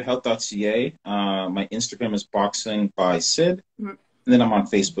 sydfithealth.ca. My Instagram is Boxing by Syd. Mm-hmm. And then I'm on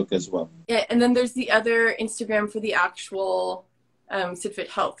Facebook as well. Yeah, and then there's the other Instagram for the actual Syd Fit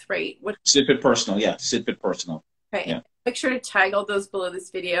Health, right? Syd Fit Personal, yeah. Syd Fit Personal. Right. Yeah. Make sure to tag all those below this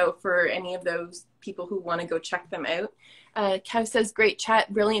video for any of those people who want to go check them out. Kev says, great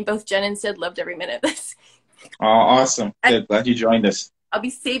chat, brilliant. Both Jen and Syd loved every minute of this. Oh, awesome. Good. Glad you joined us. I'll be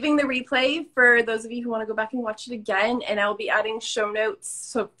saving the replay for those of you who want to go back and watch it again, and I'll be adding show notes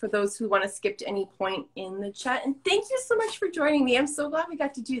so for those who want to skip to any point in the chat. And thank you so much for joining me. I'm so glad we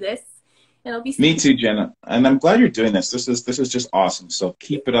got to do this. And I'll be Me too, Jenna. And I'm glad you're doing this. This is just awesome. So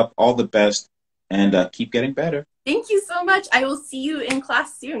keep it up. All the best, and keep getting better. Thank you so much. I will see you in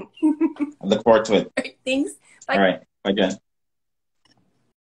class soon. I look forward to it. All right, thanks. Bye. All right. Bye, Jen.